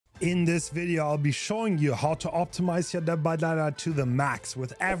In this video, I'll be showing you how to optimize your Dead by Daylight to the max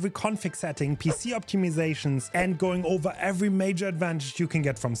with every config setting, PC optimizations, and going over every major advantage you can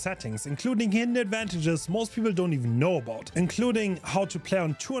get from settings, including hidden advantages most people don't even know about, including how to play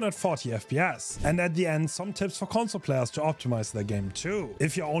on 240 FPS. And at the end, some tips for console players to optimize their game too.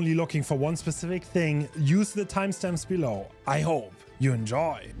 If you're only looking for one specific thing, use the timestamps below. I hope you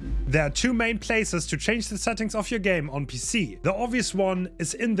enjoy. There are two main places to change the settings of your game on PC. The obvious one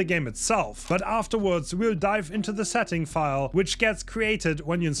is in the game itself, but afterwards we'll dive into the setting file, which gets created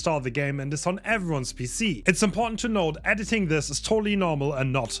when you install the game and is on everyone's PC. It's important to note editing this is totally normal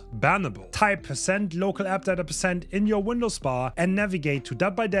and not bannable. Type %local app data % in your Windows bar and navigate to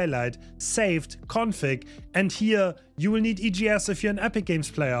Dead by Daylight, saved, config, and here you will need EGS if you're an Epic Games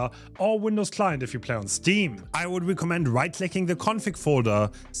player or Windows Client if you play on Steam. I would recommend right-clicking the config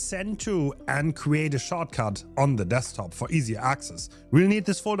folder, send to, and create a shortcut on the desktop for easier access. We'll need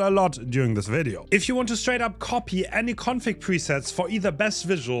this folder a lot during this video. If you want to straight up copy any config presets for either best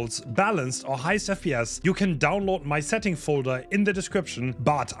visuals, balanced, or highest FPS, you can download my setting folder in the description,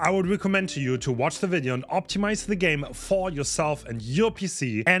 but I would recommend to you to watch the video and optimize the game for yourself and your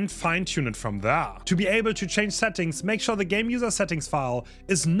PC and fine-tune it from there. To be able to change settings, make sure the game user settings file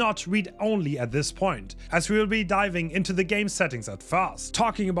is not read-only at this point, as we will be diving into the game settings at first.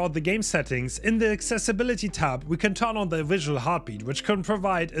 Talking about the game settings, in the accessibility tab we can turn on the visual heartbeat, which can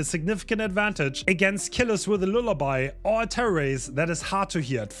provide a significant advantage against killers with a lullaby or a terror race that is hard to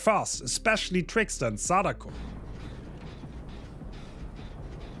hear at first, especially Trickster and Sadako.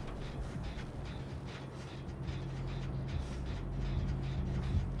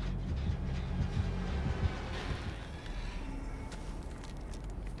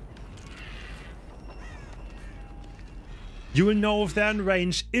 You will know if they're in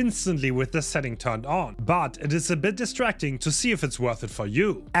range instantly with this setting turned on, but it is a bit distracting to see if it's worth it for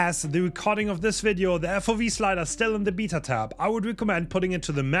you. As the recording of this video, the Fov Slider is still in the beta tab, I would recommend putting it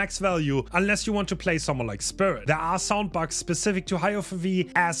to the max value unless you want to play someone like Spirit. There are sound bugs specific to high FOV,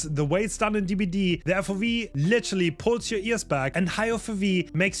 as the way it's done in DBD, the FOV literally pulls your ears back, and high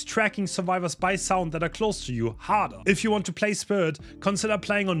FOV makes tracking survivors by sound that are close to you harder. If you want to play Spirit, consider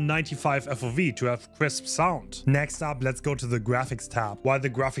playing on 95 FOV to have crisp sound. Next up, let's go to the graphics tab. While the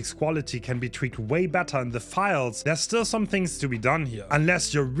graphics quality can be tweaked way better in the files, there's still some things to be done here.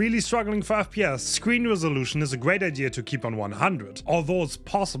 Unless you're really struggling for FPS, screen resolution is a great idea to keep on 100, although it's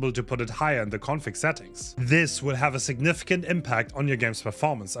possible to put it higher in the config settings. This will have a significant impact on your game's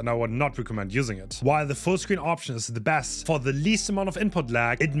performance, and I would not recommend using it. While the full screen option is the best for the least amount of input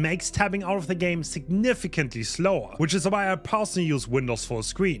lag, it makes tabbing out of the game significantly slower, which is why I personally use Windows full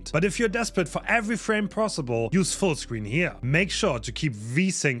screen. But if you're desperate for every frame possible, use full screen here. Make sure to keep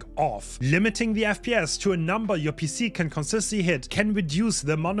VSync off. Limiting the FPS to a number your PC can consistently hit can reduce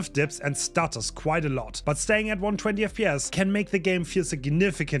the amount of dips and stutters quite a lot, but staying at 120 FPS can make the game feel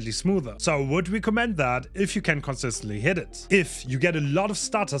significantly smoother. So I would recommend that if you can consistently hit it. If you get a lot of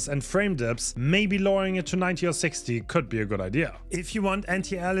stutters and frame dips, maybe lowering it to 90 or 60 could be a good idea. If you want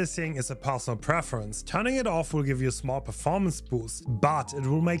anti-aliasing is a personal preference, turning it off will give you a small performance boost, but it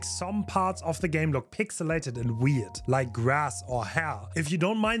will make some parts of the game look pixelated and weird, like grass or hair. If you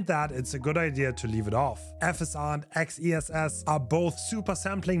don't mind that, it's a good idea to leave it off. FSR and XESS are both super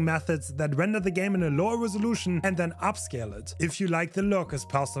sampling methods that render the game in a lower resolution and then upscale it. If you like the look as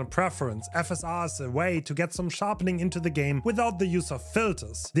personal preference, FSR is a way to get some sharpening into the game without the use of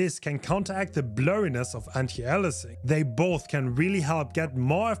filters. This can counteract the blurriness of anti-aliasing. They both can really help get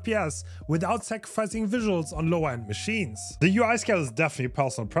more FPS without sacrificing visuals on lower end machines. The UI scale is definitely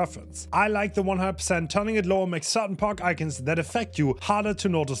personal preference. I like the 100%, turning it lower makes certain park icons that affect you harder to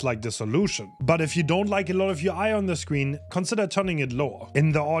notice, like dissolution. But if you don't like a lot of UI on the screen, consider turning it lower.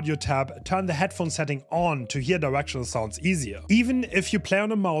 In the audio tab, turn the headphone setting on to hear directional sounds easier. Even if you play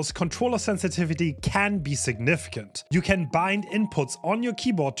on a mouse, controller sensitivity can be significant. You can bind inputs on your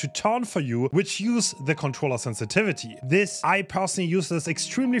keyboard to turn for you, which use the controller sensitivity. I personally use this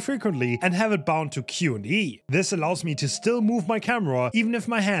extremely frequently and have it bound to Q and E. This allows me to still move my camera even if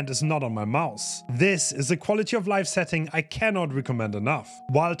my hand is not on my mouse. This is a quality of life setting I cannot recommend enough.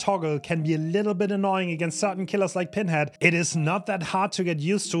 While toggle can be a little bit annoying against certain killers like Pinhead, it is not that hard to get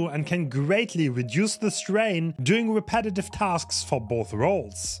used to and can greatly reduce the strain doing repetitive tasks for both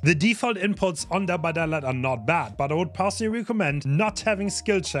roles. The default inputs on Dead by Daylight are not bad, but I would personally recommend not having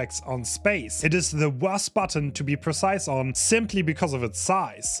skill checks on space. It is the worst button to be precise on simply because of its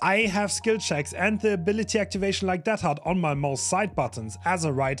size. I have skill checks and the ability activation like Death Heart on my mouse side buttons. As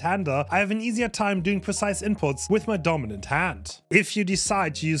a right-hander, I have an easier time doing precise inputs with my dominant hand. If you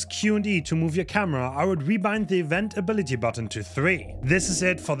decide to use Q and E to move your camera, I would rebind the event ability button to 3. This is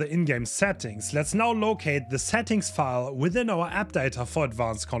it for the in-game settings. Let's now locate the settings file within our app data for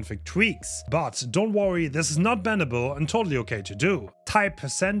advanced config tweaks. But don't worry, this is not bannable and totally okay to do. Type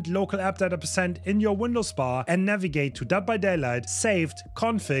 %local app data % in your Windows bar and navigate to Dead by Daylight, saved,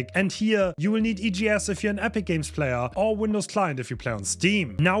 config, and here you will need EGS if you're an Epic Games player or Windows client if you play on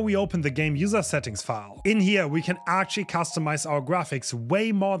Steam. Now we open the game user settings file. In here we can actually customize our graphics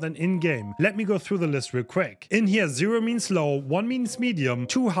way more than in-game. Let me go through the list real quick. In here 0 means low, 1 means medium,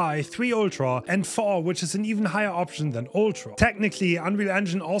 2 high, 3 ultra, and 4, which is an even higher option than ultra. Technically, Unreal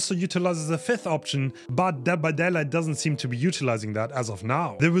Engine also utilizes a 5th option, but Dead by Daylight doesn't seem to be utilizing that as of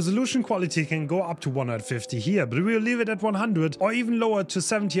now. The resolution quality can go up to 150 here, but we'll leave it at 100 or even lower to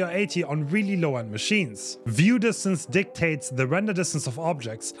 70 or 80 on really low-end machines. View distance dictates the render distance of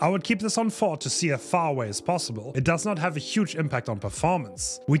objects. I would keep this on 4 to see as far away as possible. It does not have a huge impact on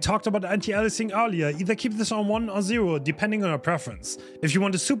performance. We talked about anti-aliasing earlier, either keep this on 1 or 0 depending on your preference. If you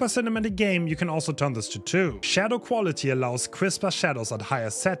want a super cinematic game, you can also turn this to 2. Shadow quality allows crisper shadows at higher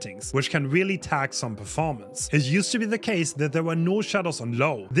settings, which can really tax some performance. It used to be the case that there were no shadows on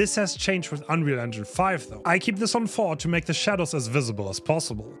low. This has changed with Unreal Engine 5 though. I keep this on 4 to make the shadows as visible as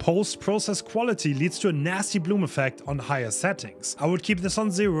possible. Post-process quality leads to a nasty bloom effect on higher settings. I would keep this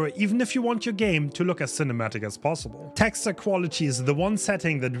on 0 even if you want your game to look as cinematic as possible. Texture quality is the one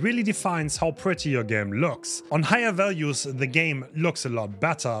setting that really defines how pretty your game looks. On higher values, the game looks a lot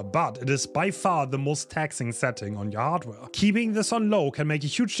better, but it is by far the most taxing setting on your hardware. Keeping this on low can make a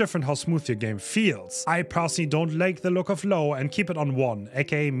huge difference how smooth your game feels. I personally don't like the look of low and keep it on 1,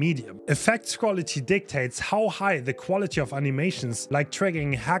 aka medium. Effects quality dictates how high the quality of animations like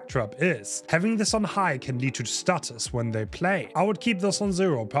triggering a hack trap is. Having this on high can lead to stutters when they play. I would keep this on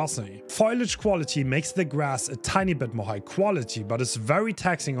 0 personally. Foliage quality makes the grass a tiny bit more high quality, but is very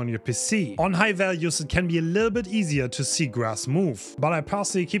taxing on your PC. On high values it can be a little bit easier to see grass move, but I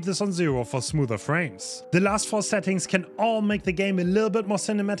personally keep this on 0 for smoother frames. The last 4 settings can all make the game a little bit more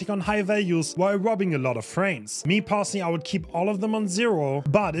cinematic on high values while robbing a lot of frames. Me personally, I would keep all of them on 0,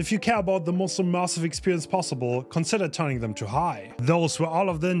 but if you care about the most immersive experience possible, consider turning them to high. Those were all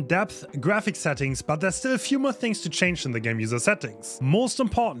of the in-depth graphic settings, but there's still a few more things to change in the game user settings. Most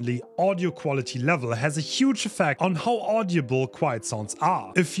importantly, audio quality level has a huge effect on how audible quiet sounds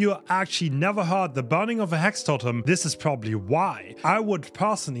are. If you actually never heard the burning of a hex totem, this is probably why. I would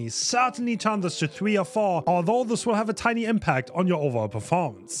personally certainly turn this to 3 or 4, although this will have a tiny impact on your overall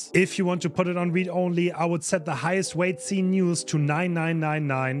performance. If you want to put it on read only, I would set the highest wait seen news to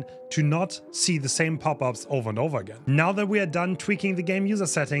 9999 to not see the same pop-ups over and over again. Now that we are done tweaking the game user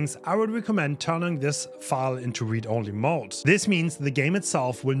settings, I would recommend turning this file into read-only mode. This means the game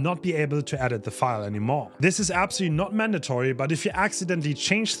itself will not be able to edit the file anymore. This is absolutely not mandatory, but if you accidentally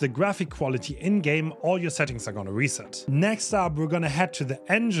change the graphic quality in-game, all your settings are gonna reset. Next up, we're gonna head to the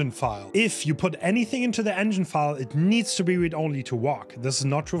engine file. If you put anything into the engine file, it needs to be read-only to work. This is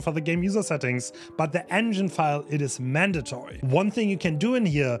not true for the game user settings, but the engine file, it is mandatory. One thing you can do in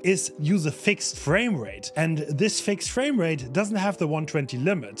here is use a fixed frame rate, and this fixed frame rate doesn't have the 120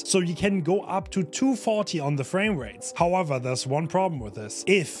 limit, so you can go up to 240 on the frame rates. However, there's one problem with this.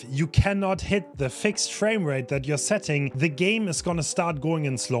 If you cannot hit the fixed frame rate that you're setting, the game is gonna start going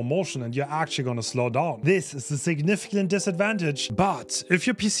in slow motion and you're actually gonna slow down. This is a significant disadvantage, but if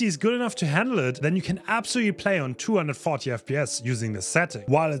your PC is good enough to handle it, then you can absolutely play on 240 FPS using this setting.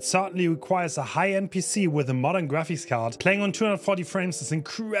 While it certainly requires a high-end PC with a modern graphics card, playing on 240 frames is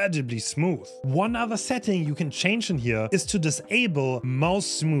incredibly smooth. One other setting you can change in here is to disable mouse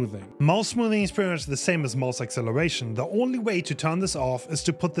smoothing. Mouse smoothing is pretty much the same as mouse acceleration. The only way to turn this off is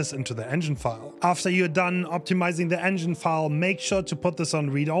to put this into the engine file. After you're done optimizing the engine file, make sure to put this on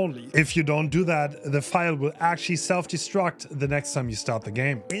read only. If you don't do that, the file will actually self-destruct the next time you start the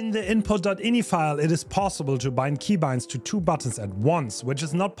game. In the input.ini file, it is possible to bind keybinds to 2 buttons at once, which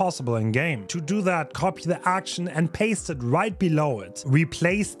is not possible in game. To do that, copy the action and paste it right below it.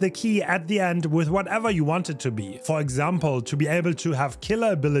 Replace the key at the end with whatever you want it to be. For example, to be able to have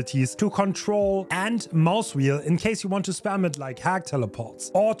killer abilities to control and mouse wheel in case you want to spam it like hack teleports,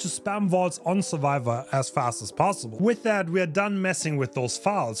 or to spam vaults on Survivor as fast as possible. With that, we are done messing with those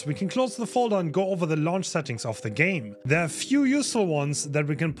files. We can close the folder and go over the launch settings of the game. There are a few useful ones that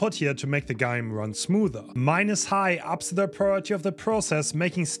we can put here to make the game run smoother. Minus high ups the priority of the process,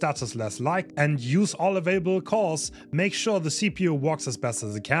 making stutters less likely, and use all available cores. Make sure the CPU works as best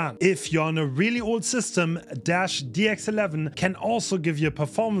as it can. can. If you're on a really old system, -DX11 can also give you a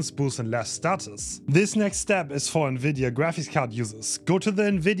performance boost and less stutters. This next step is for Nvidia graphics card users. Go to the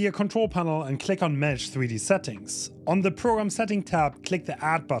Nvidia control panel and click on Manage 3D Settings. On the Program Setting tab, click the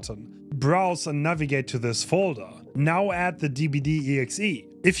Add button. Browse and navigate to this folder. Now add the bDexe.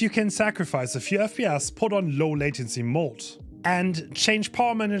 If you can sacrifice a few FPS, put on low latency mode. And change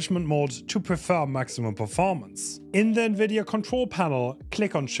power management mode to prefer maximum performance. In the Nvidia control panel,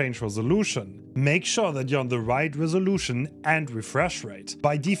 click on Change Resolution. Make sure that you're on the right resolution and refresh rate.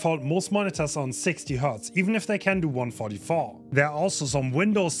 By default, most monitors are on 60 Hz, even if they can do 144. There are also some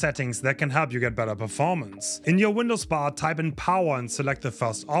Windows settings that can help you get better performance. In your Windows bar, type in Power and select the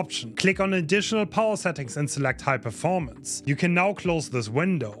first option. Click on Additional Power Settings and select High Performance. You can now close this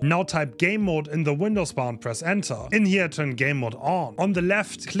window. Now type Game Mode in the Windows bar and press Enter. In here, turn Game Mode on. On the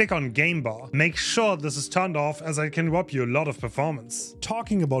left, click on Game Bar. Make sure this is turned off, as it can rob you a lot of performance.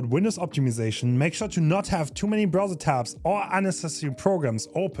 Talking about Windows optimization, make sure to not have too many browser tabs or unnecessary programs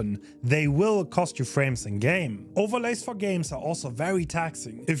open. They will cost you frames in game. Overlays for games are also very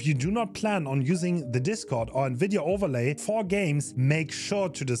taxing. If you do not plan on using the Discord or Nvidia overlay for games, make sure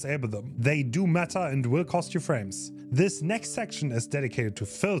to disable them. They do matter and will cost you frames. This next section is dedicated to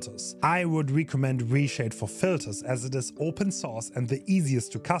filters. I would recommend Reshade for filters, as it is open source and the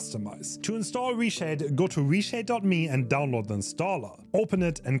easiest to customize. To install Reshade, go to reshade.me and download the installer. Open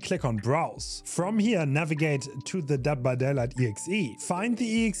it and click on Browse. From here, navigate to the Dead by Daylight exe. Find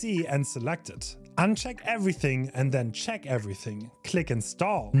the exe and select it. Uncheck everything and then check everything. Click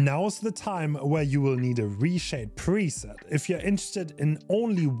Install. Now's the time where you will need a Reshade preset. If you're interested in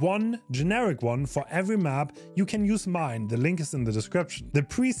only one generic one for every map, you can use mine. The link is in the description. The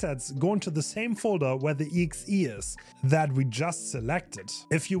presets go into the same folder where the exe is that we just selected.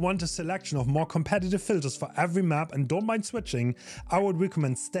 If you want a selection of more competitive filters for every map and don't mind switching, I would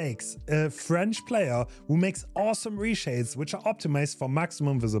recommend Stakes, a French player who makes awesome reshades which are optimized for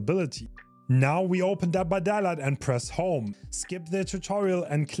maximum visibility. Now we open Dead by Daylight and press Home. Skip the tutorial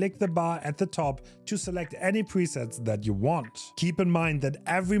and click the bar at the top to select any presets that you want. Keep in mind that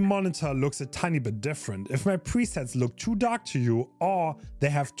every monitor looks a tiny bit different. If my presets look too dark to you or they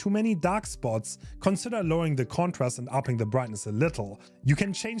have too many dark spots, consider lowering the contrast and upping the brightness a little. You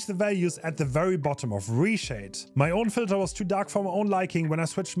can change the values at the very bottom of Reshade. My own filter was too dark for my own liking when I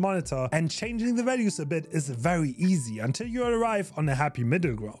switched monitor, and changing the values a bit is very easy until you arrive on a happy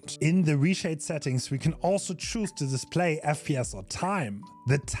middle ground. In the Reshade settings, we can also choose to display FPS or time.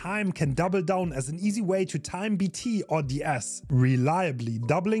 The time can double down as an easy way to time BT or DS, reliably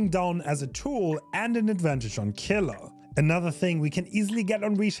doubling down as a tool and an advantage on killer. Another thing we can easily get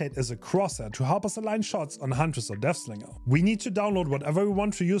on Reshade is a crosshair to help us align shots on Huntress or Deathslinger. We need to download whatever we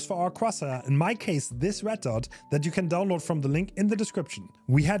want to use for our crosshair, in my case this red dot that you can download from the link in the description.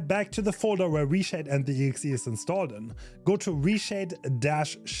 We head back to the folder where Reshade and the exe is installed in. Go to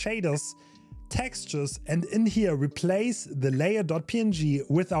Reshade-shaders, textures, and in here replace the layer.png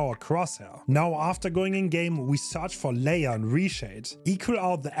with our crosshair. Now after going in game, we search for layer and Reshade. Equal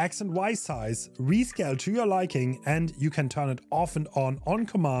out the X and Y size, rescale to your liking, and you can turn it off and on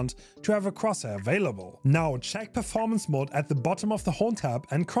command to have a crosshair available. Now check performance mode at the bottom of the home tab,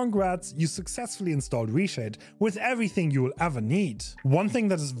 and congrats, you successfully installed Reshade with everything you will ever need. One thing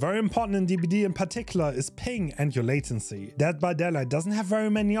that is very important in DBD in particular is ping and your latency. Dead by Daylight doesn't have very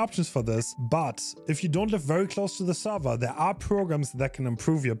many options for this, but if you don't live very close to the server, there are programs that can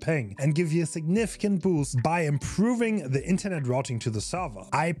improve your ping and give you a significant boost by improving the internet routing to the server.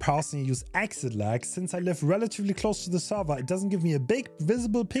 I personally use exit lag. Since I live relatively close to the server, it doesn't give me a big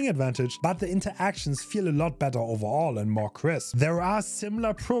visible ping advantage, but the interactions feel a lot better overall and more crisp. There are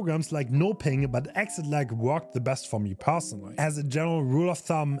similar programs like no ping, but exit lag worked the best for me personally. As a general rule of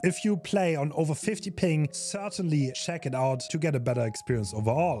thumb, if you play on over 50 ping, certainly check it out to get a better experience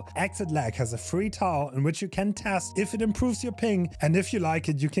overall. Exit lag has a free trial in which you can test if it improves your ping, and if you like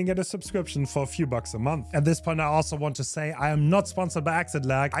it, you can get a subscription for a few bucks a month. At this point, I also want to say I am not sponsored by Exit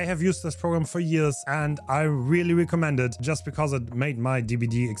Lag. I have used this program for years and I really recommend it just because it made my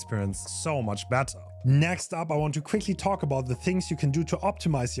DBD experience so much better. Next up, I want to quickly talk about the things you can do to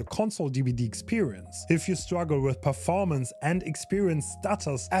optimize your console DBD experience. If you struggle with performance and experience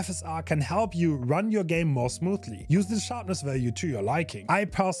stutters, FSR can help you run your game more smoothly. Use the sharpness value to your liking. I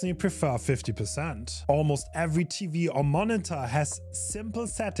personally prefer 50 50%. Almost every TV or monitor has simple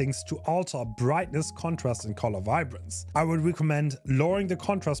settings to alter brightness, contrast and color vibrance. I would recommend lowering the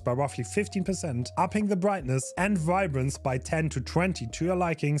contrast by roughly 15%, upping the brightness and vibrance by 10 to 20 to your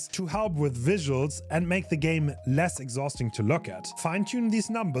likings to help with visuals and make the game less exhausting to look at. Fine-tune these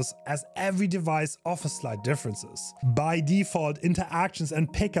numbers as every device offers slight differences. By default, interactions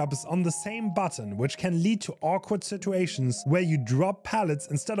and pickup is on the same button, which can lead to awkward situations where you drop pallets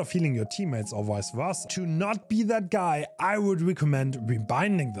instead of healing your teammates or vice versa. To not be that guy, I would recommend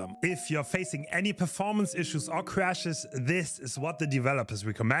rebinding them. If you're facing any performance issues or crashes, this is what the developers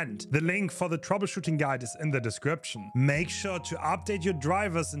recommend. The link for the troubleshooting guide is in the description. Make sure to update your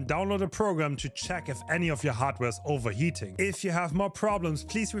drivers and download a program to check if any of your hardware is overheating. If you have more problems,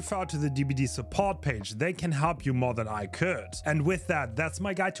 please refer to the DBD support page. They can help you more than I could. And with that, that's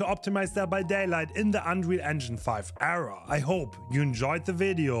my guide to optimize Dead by Daylight in the Unreal Engine 5 era. I hope you enjoyed the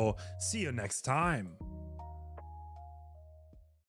video. See you next time.